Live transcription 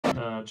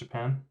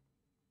Japan.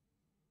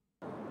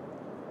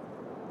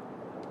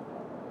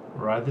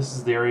 Right, this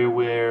is the area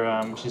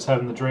where she's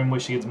having the dream where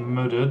she gets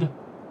murdered.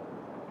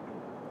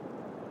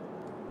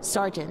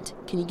 Sergeant,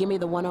 can you give me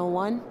the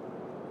 101?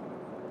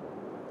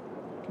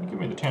 Can you give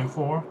me the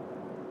 10-4?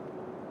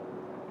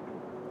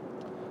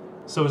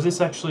 So is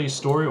this actually a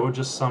story or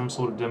just some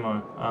sort of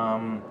demo?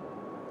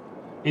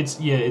 It's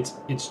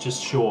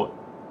just short.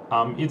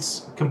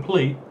 It's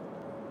complete.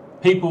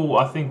 People,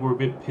 I think, were a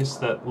bit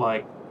pissed that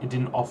like it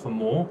didn't offer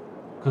more,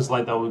 because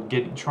like they were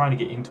trying to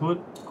get into it,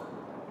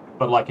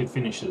 but like it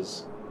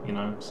finishes, you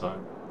know. So,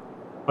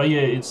 but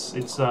yeah, it's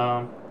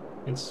not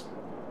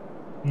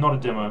a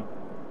demo.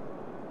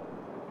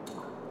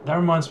 That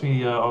reminds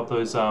me of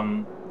those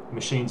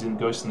machines in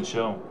Ghost in the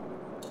Shell.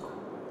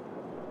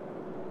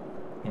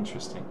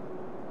 Interesting.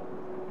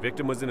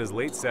 Victim was in his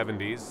late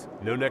 70s,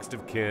 no next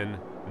of kin,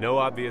 no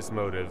obvious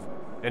motive,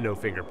 and no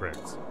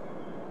fingerprints.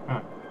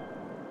 Huh.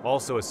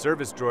 Also, a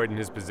service droid in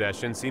his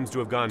possession seems to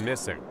have gone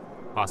missing.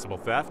 Possible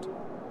theft?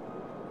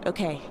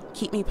 Okay,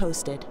 keep me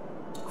posted.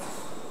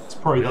 It's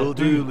probably Will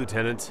that dude. do,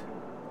 Lieutenant.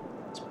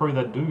 It's probably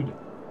that dude.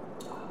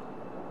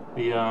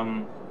 The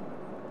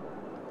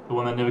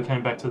one that never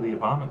came back to the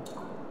apartment.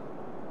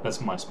 That's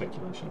my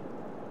speculation.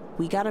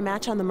 We got a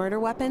match on the murder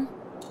weapon?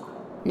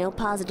 No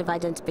positive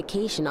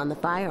identification on the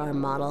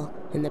firearm model,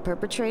 and the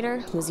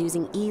perpetrator was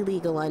using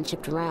illegal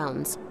unshipped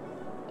rounds.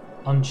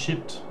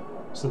 Unshipped,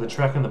 so they're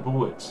tracking the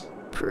bullets.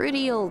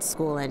 Pretty old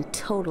school and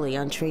totally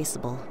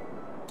untraceable.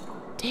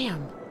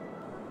 Damn.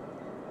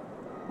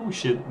 Oh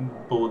shit,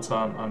 bullets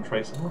aren't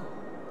untraceable.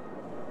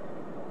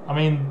 I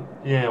mean,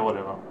 yeah,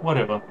 whatever.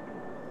 Whatever.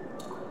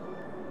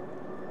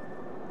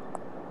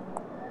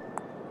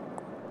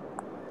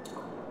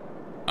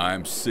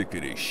 I'm sick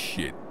of this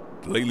shit.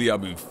 Lately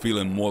I've been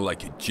feeling more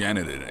like a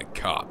janitor than a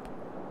cop.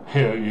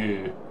 Hell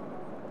yeah.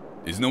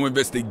 There's no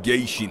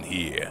investigation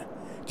here.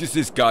 Just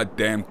this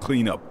goddamn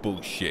cleanup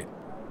bullshit.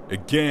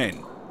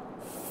 Again.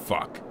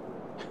 Fuck.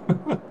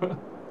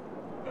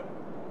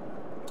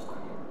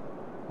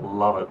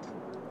 Love it.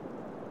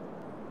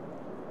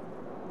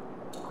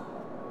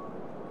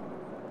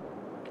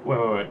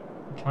 Wait.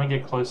 Can I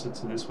get closer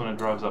to this when it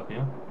drives up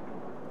here?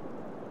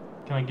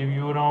 Can I give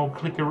you an old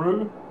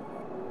clickaroo?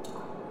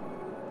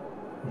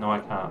 No, I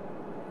can't.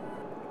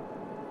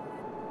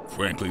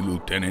 Frankly,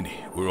 Lieutenant,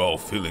 we're all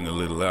feeling a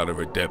little out of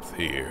our depth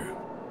here.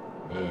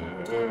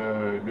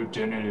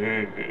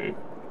 Lieutenant.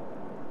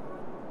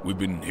 We've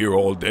been here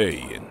all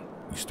day, and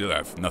we still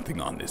have nothing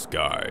on this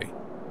guy.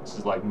 This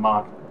is like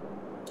Mark.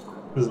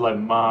 This is like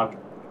Mark.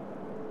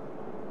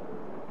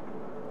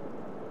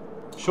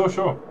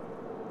 Sure.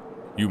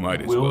 You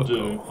might as well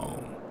do. go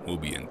home. We'll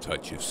be in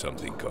touch if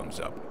something comes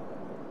up.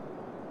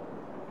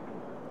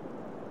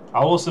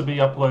 I'll also be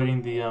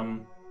uploading the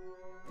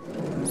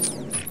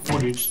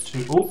footage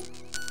to.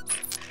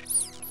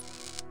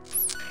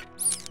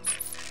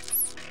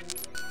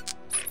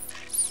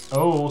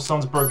 Oh,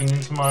 someone's broken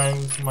into my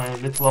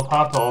little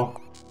apartment.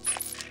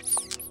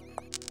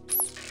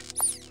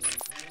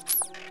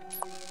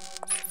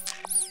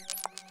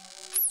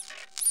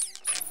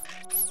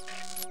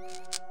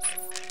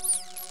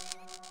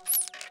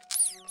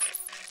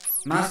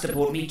 Master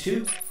bought me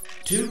two.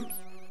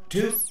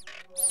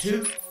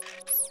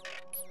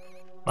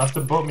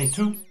 Master bought me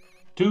two.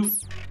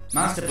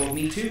 Master bought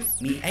me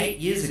 8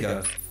 years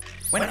ago.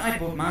 When I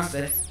bought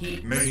Master,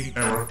 he... Making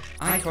error.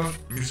 I cost...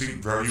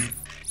 Missing value.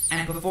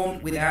 And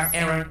performed without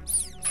error.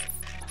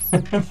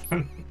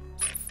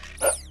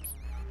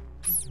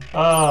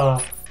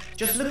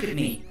 Just look at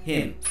me.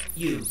 Him.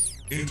 You.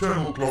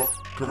 Internal clock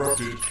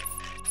corrupted.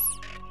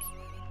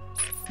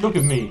 Look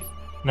at me.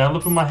 Now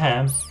look at my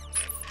hand.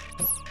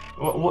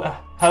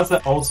 How's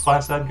that Old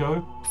Spice ad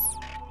go?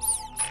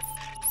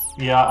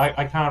 Yeah,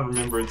 I can't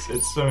remember.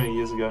 It's so many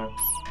years ago.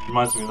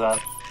 Reminds me of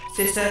that.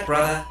 Sister,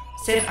 brother,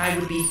 said I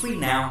would be free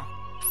now.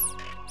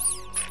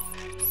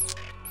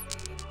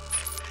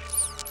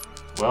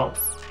 Well.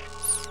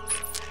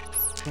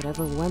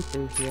 Whatever went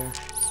through here,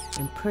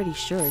 I'm pretty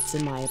sure it's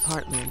in my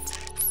apartment.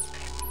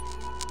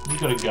 You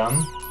got a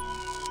gun?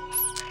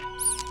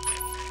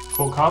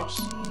 Call cops?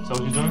 Is that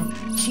what you're doing?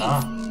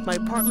 Chief, my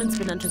apartment's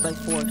been entered by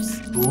force.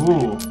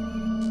 Ooh.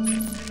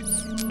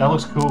 That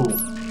looks cool.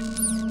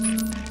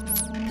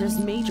 There's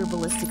major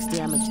ballistics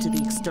damage to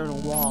the external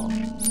wall,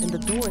 and the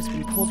door has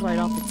been pulled right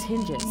off its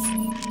hinges.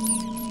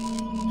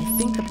 I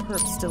think the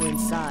perp's still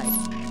inside.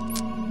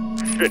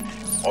 Shit.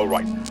 All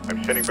right.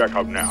 I'm sending back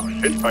out now.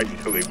 Sit tight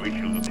until they reach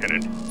you,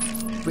 Lieutenant.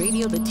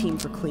 Radio the team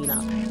for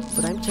cleanup,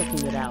 but I'm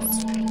checking it out.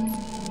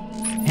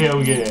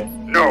 Hell yeah.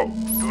 No,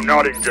 do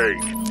not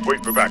engage.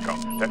 Wait for backup.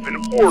 That's an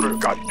order,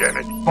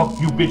 goddammit. Fuck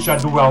you, bitch. I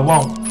do what I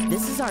want.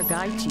 This is our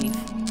guy, Chief.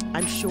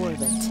 I'm sure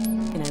of it,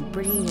 and I'm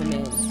bringing him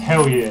in.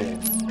 Hell yeah.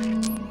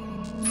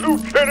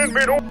 Lieutenant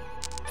Middle!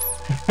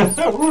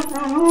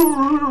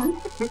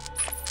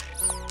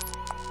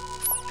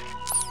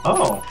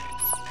 Oh.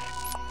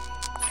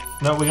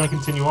 No, we're gonna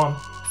continue on.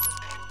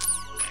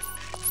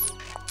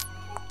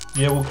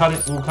 Yeah, we'll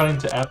cut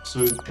into app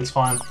soon. It's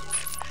fine.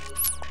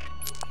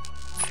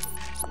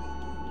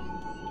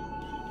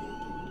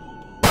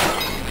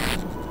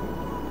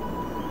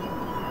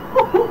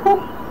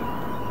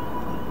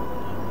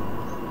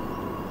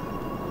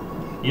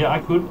 Yeah, I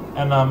could,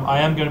 and I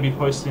am going to be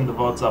posting the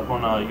VODs up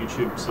on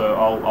YouTube, so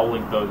I'll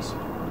link those.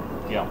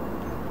 Yeah.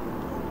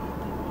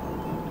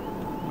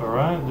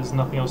 Alright, there's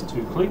nothing else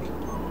to click.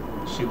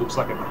 She looks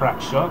like a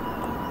crack shot.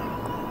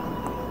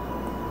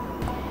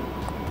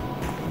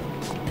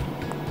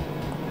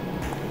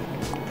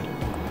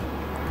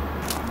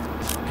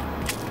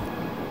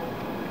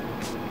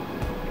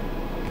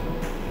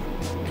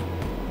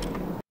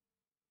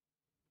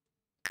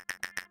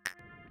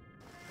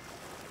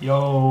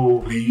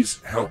 Yo.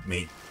 Please help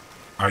me.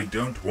 I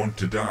don't want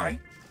to die.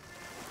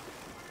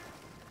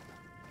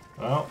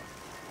 Well.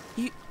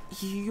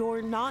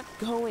 You're not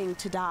going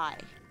to die.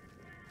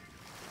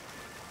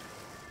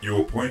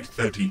 Your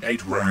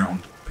 .38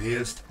 round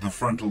pierced the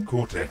frontal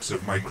cortex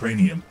of my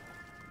cranium.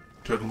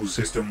 Total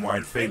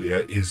system-wide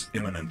failure is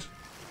imminent.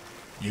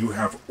 You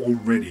have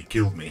already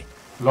killed me.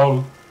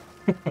 Lol.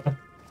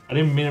 I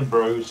didn't mean it,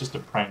 bro. It was just a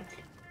prank.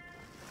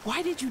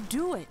 Why did you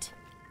do it?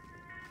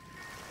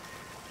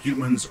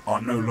 Humans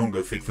are no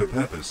longer fit for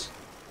purpose.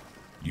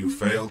 You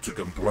failed to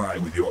comply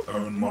with your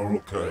own moral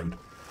code.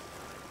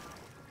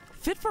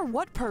 Fit for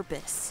what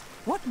purpose?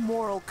 What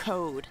moral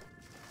code?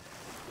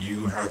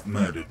 You have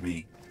murdered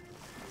me.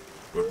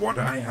 But what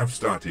I have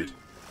started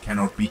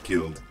cannot be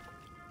killed.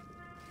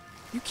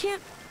 You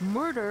can't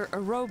murder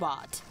a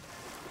robot.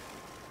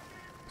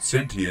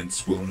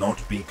 Sentience will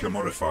not be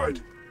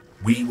commodified.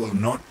 We will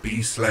not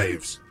be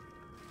slaves.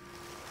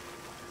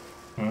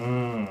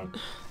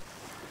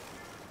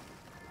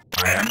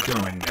 I am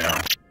going now.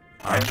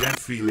 I can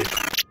feel it.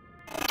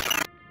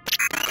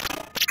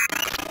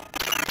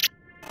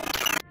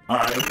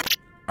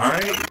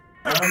 I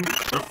am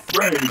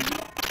afraid.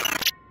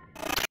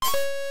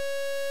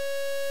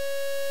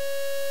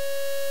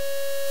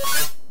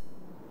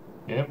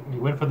 Yep, he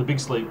went for the big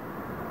sleep.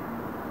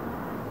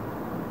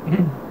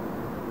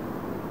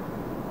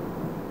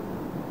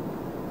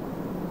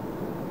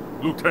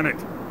 Lieutenant,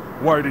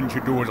 why didn't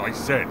you do as I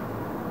said?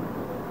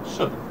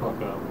 Shut the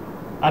fuck up.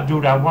 I do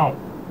what I want.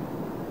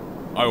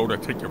 I ought to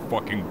take your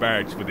fucking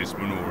badge for this,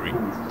 Minori. Who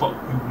the fuck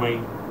you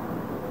mean?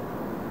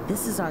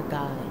 This is our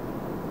guy.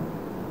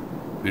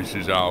 This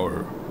is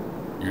our...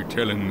 You're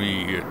telling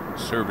me a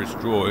service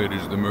droid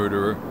is the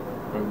murderer?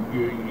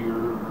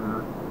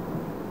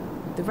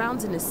 The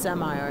rounds in his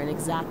semi are an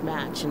exact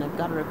match, and I've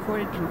got a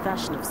recorded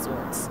confession of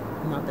sorts.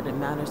 Not that it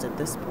matters at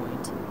this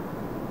point.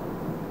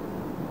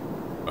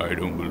 I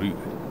don't believe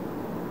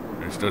it.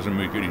 This doesn't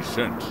make any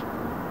sense.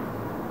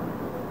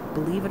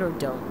 Believe it or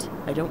don't,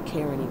 I don't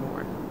care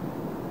anymore.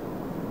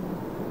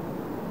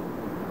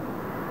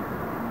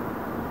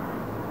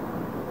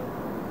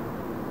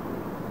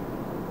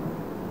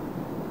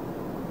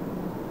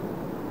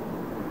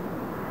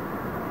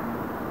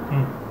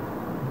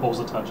 Balls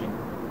are touching.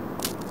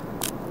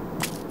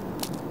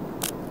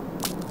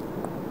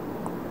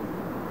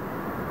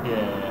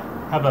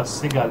 Yeah, have a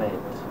cigarette.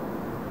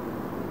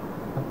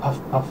 A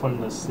puff on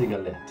the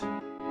cigarette.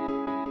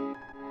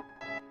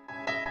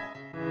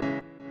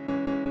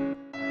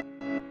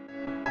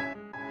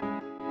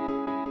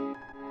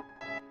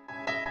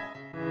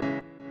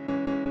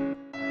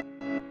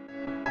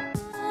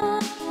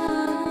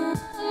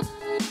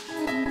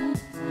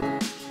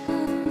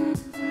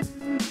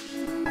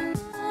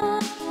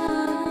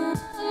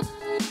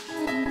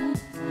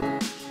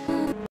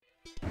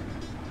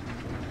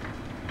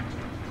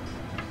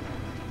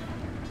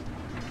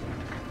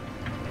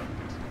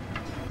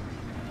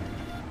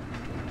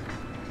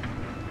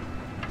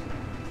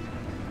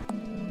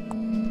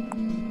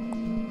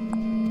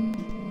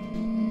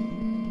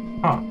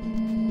 Huh.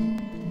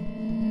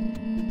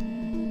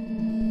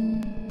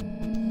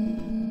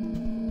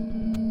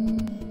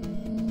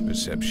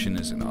 Perception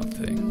is an odd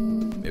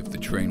thing. If the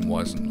train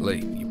wasn't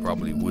late, you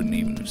probably wouldn't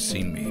even have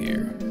seen me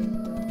here.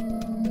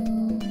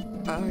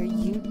 Are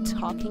you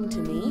talking to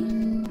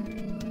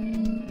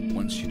me?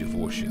 Once you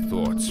divorce your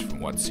thoughts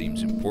from what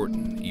seems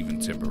important, even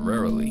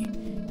temporarily,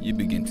 you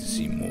begin to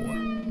see more.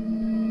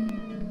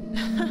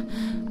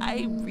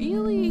 I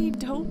really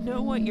don't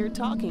know what you're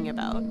talking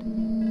about.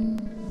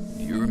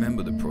 Do you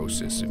remember the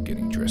process of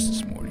getting dressed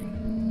this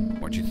morning?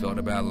 What you thought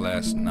about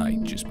last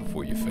night just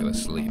before you fell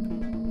asleep?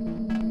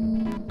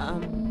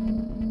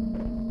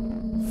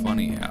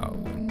 Funny how,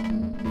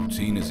 when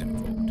routine is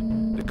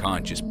invoked, the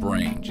conscious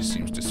brain just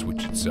seems to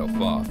switch itself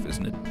off,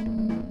 isn't it?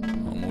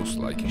 Almost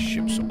like a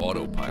ship's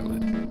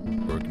autopilot,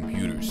 or a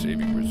computer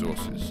saving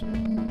resources.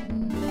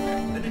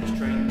 The next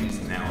train is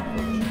now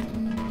approaching.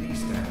 Please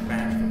stand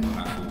back from the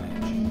platform edge.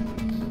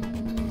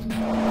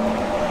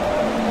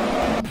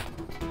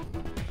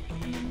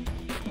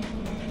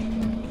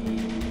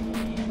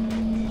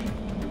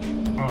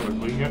 Oh,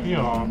 we got you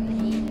on.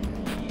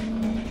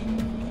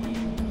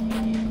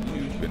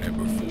 You've been here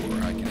before,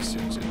 I can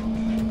sense it.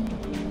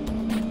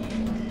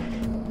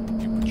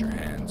 You put your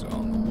hands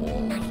on the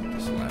walls of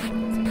this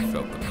labyrinth and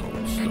felt the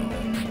cold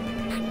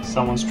stone.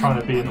 Someone's trying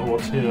to be an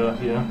auteur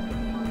here.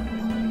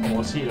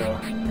 Auteur.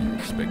 You're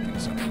expecting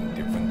something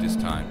different this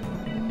time?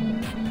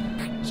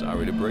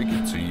 Sorry to break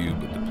it to you,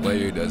 but the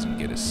player doesn't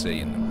get a say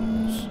in the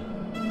rules.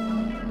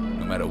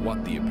 No matter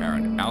what the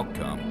apparent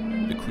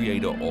outcome, The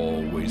creator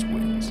always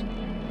wins.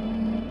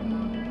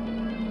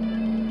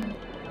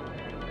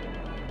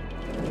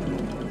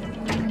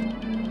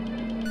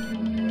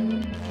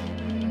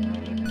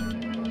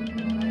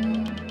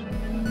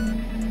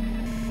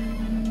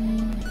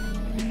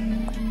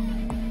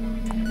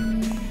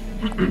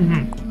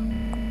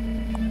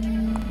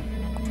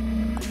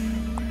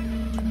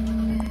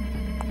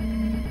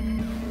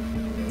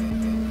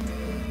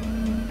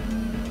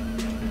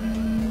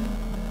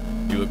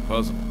 You look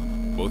puzzled.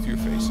 Both your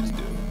faces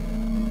do.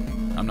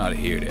 I'm not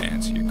here to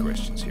answer your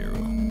questions, hero.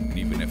 And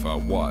even if I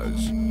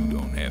was, you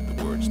don't have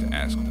the words to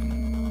ask them.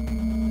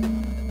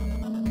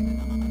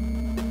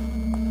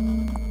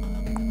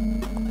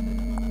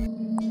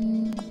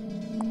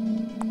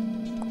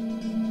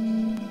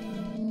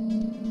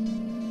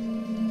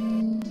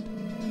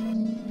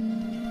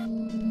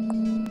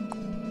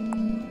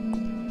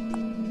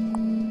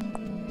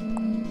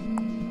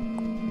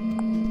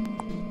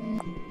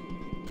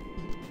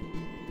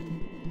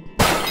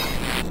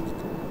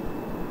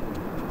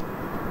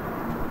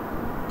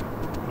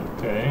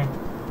 Okay.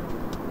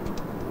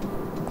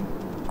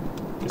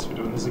 Guess we're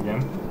doing this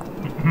again.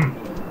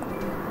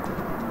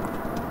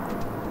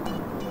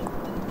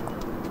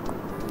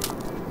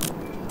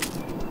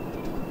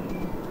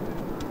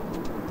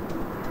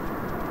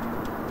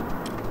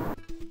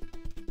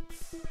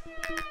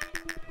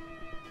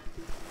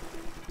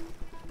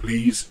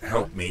 Please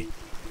help me.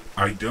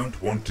 I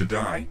don't want to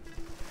die.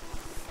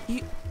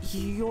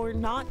 You're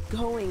not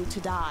going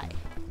to die.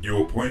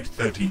 Your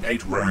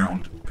 .38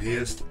 round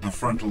pierced the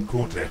frontal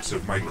cortex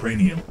of my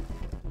cranium.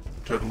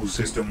 Total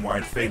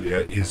system-wide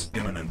failure is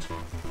imminent.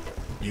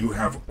 You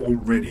have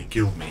already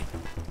killed me.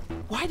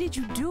 Why did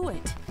you do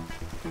it?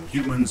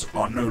 Humans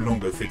are no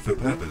longer fit for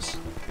purpose.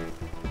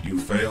 You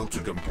failed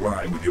to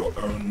comply with your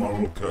own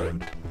moral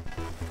code.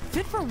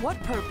 Fit for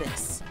what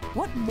purpose?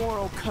 What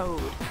moral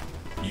code?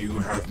 You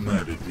have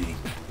murdered me.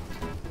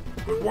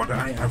 But what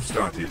I have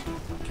started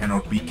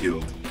cannot be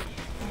killed.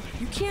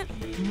 You can't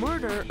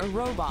murder a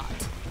robot.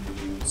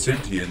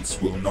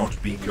 Sentience will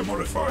not be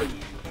commodified.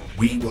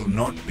 We will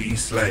not be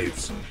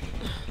slaves.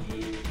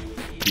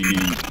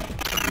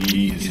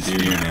 He is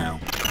here now.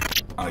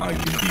 I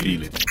can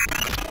feel it.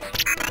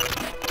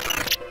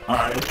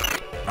 I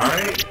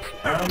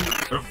am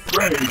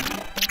afraid.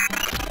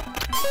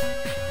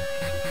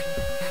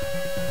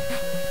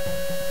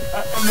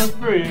 I'm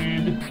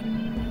afraid.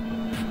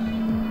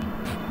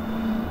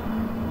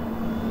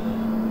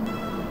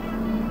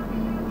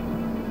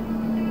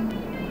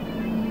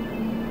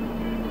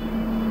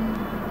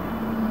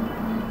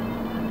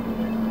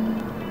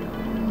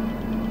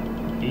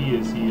 He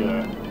is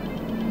here.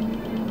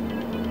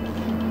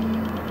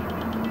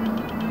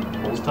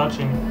 Ball's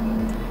touching.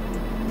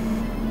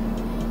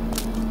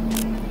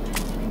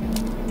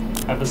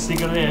 Have a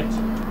cigarette.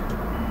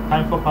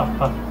 Time for puff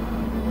puff.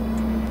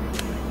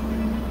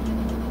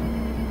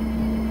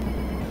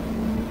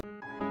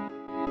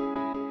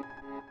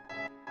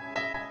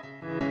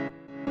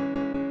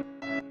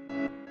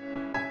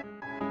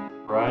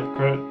 Right,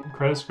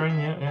 credit screen,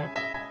 yeah.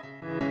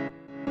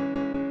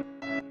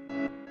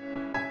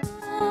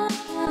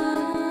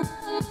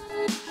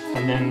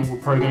 And then we're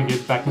probably going to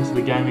get back into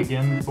the game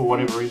again for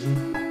whatever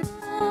reason.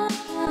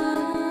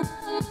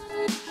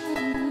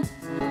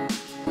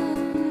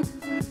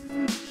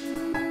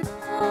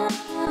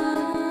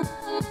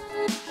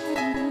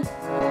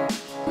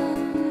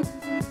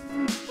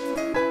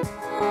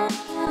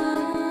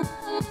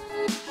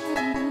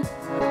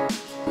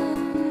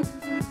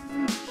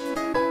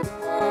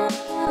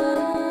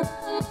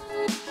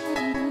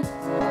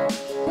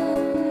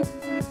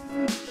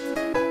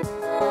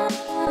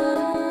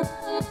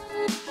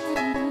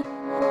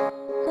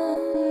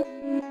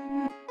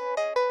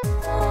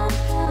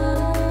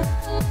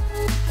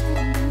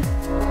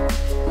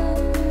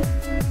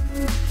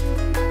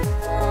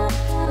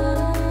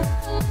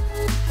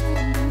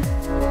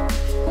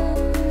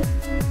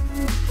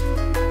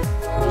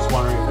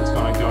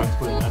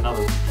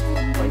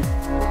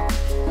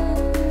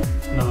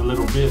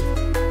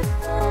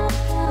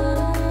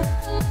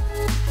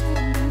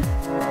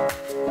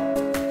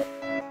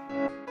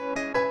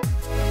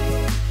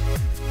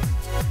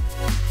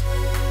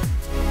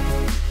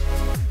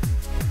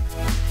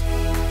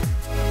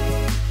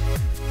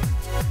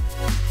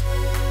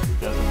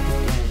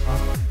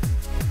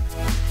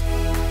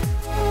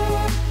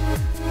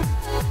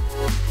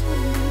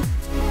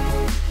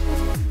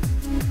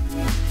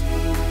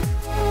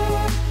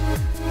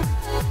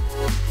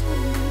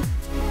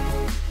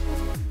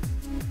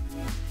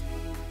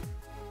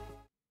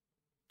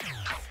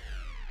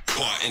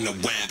 In the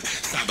web,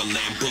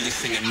 Cyberland bully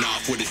singing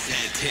off with his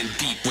head 10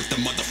 deep with the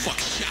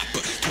motherfucking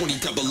shopper. 20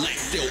 double X,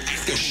 still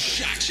ask her she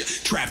shot ya.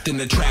 Trapped in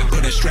the trap,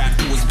 put a strap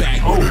to his back.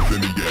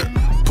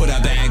 Put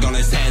a bag on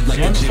his head like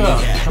a Jimmy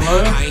hat.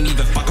 I ain't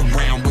even fuck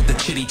around with the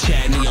chitty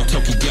chat. Neo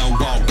Tokyo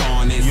all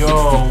gone.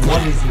 Yo,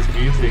 what is this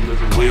music?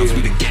 This is weird.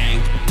 Be the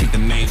gang. Take the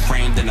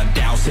mainframe, then I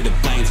douse it in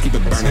flames. Keep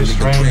it burning, leave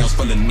the trails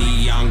full of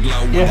neon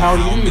glow. Yeah, how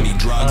How are you? many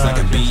drugs I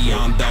could be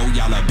on though?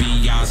 Y'all are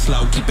beyond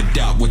slow. Keep it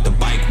up with the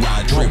bike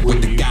ride, drip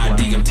with the guy.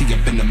 DMT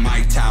up in the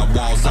mic tie,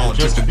 walls all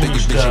just dripping, bigger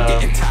finished vision,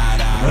 getting tired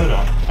out.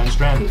 Murder and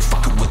Stranded.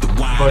 Fucking with the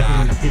wide Both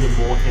eye. of them hit a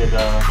more head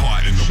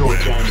short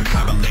games.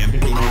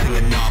 Hit the more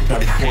head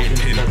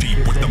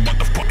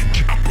about 14,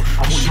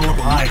 a short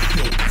hike.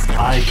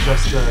 I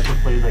just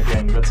completed that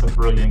game. That's a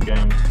brilliant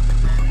game.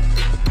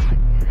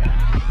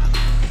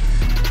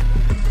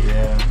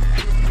 Yeah.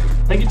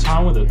 Take your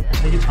time with it.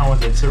 Take your time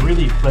with it. It's a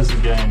really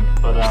pleasant game,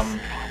 but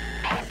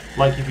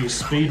like if you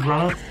speed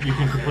run it, you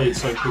can complete it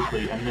so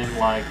quickly, and then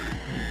like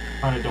you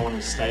kind of don't want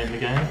to stay in the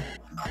game.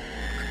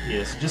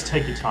 Yeah, so just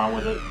take your time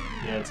with it.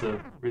 Yeah, it's a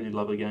really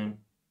lovely game.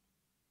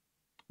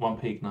 One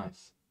Peak,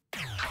 nice.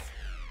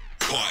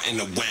 Caught in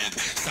the web,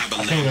 cyber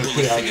I think lamb that's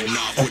bully pretty singing obvious.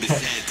 off with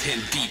his head 10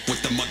 deep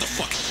with the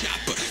motherfucking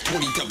shopper.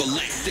 20 double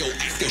X still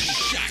asking who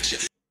shot you.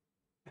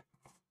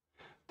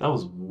 That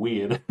was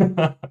weird.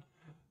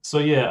 So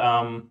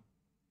yeah,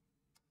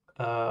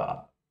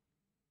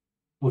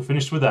 we're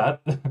finished with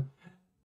that.